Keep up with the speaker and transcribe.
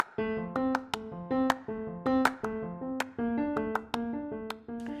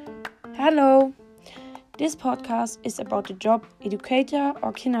Hello! This podcast is about the job educator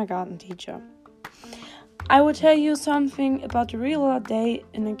or kindergarten teacher. I will tell you something about the real day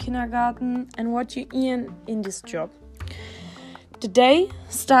in a kindergarten and what you earn in this job. The day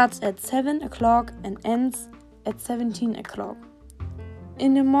starts at 7 o'clock and ends at 17 o'clock.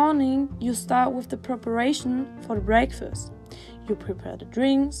 In the morning, you start with the preparation for the breakfast. You prepare the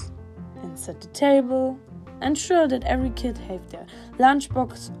drinks and set the table. Ensure that every kid have their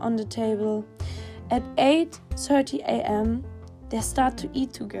lunchbox on the table. At 8:30 a.m. they start to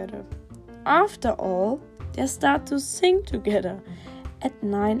eat together. After all, they start to sing together at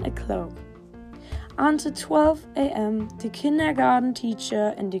 9 o'clock. Until 12 a.m. the kindergarten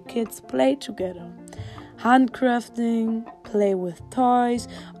teacher and the kids play together. Handcrafting, play with toys,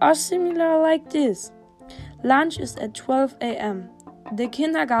 or similar like this. Lunch is at 12 a.m. The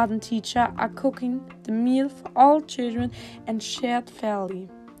kindergarten teacher are cooking the meal for all children and shared fairly.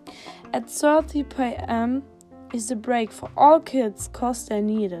 At 30 p.m. is the break for all kids cause they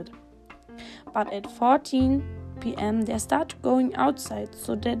need it. But at 14 p.m. they start going outside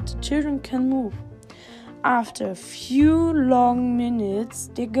so that the children can move. After a few long minutes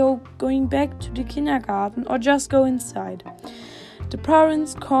they going back to the kindergarten or just go inside. The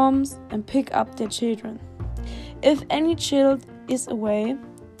parents comes and pick up their children. If any child is away,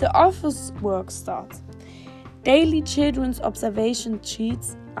 the office work starts. Daily children's observation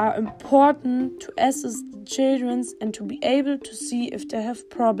sheets are important to assess the children and to be able to see if they have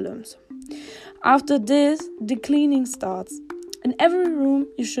problems. After this, the cleaning starts. In every room,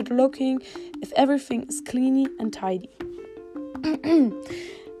 you should looking if everything is clean and tidy.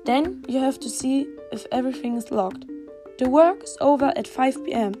 Then you have to see if everything is locked. The work is over at 5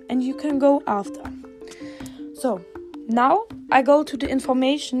 p.m. and you can go after. So, now I go to the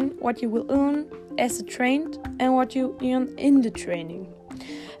information what you will earn as a trained and what you earn in the training.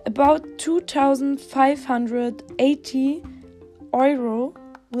 About 2,580 euro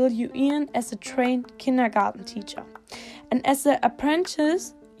will you earn as a trained kindergarten teacher. And as an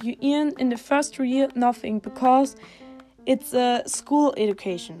apprentice, you earn in the first year nothing because it's a school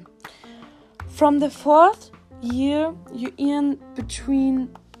education. From the fourth year, you earn between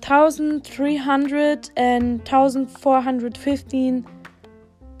 1,300 and 1,415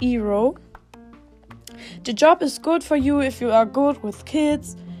 euro. The job is good for you if you are good with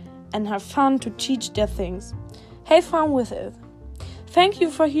kids and have fun to teach their things. Have fun with it. Thank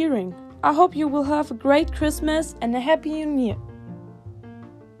you for hearing. I hope you will have a great Christmas and a happy New Year.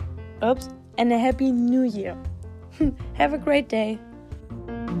 And a happy New Year. Have a great day.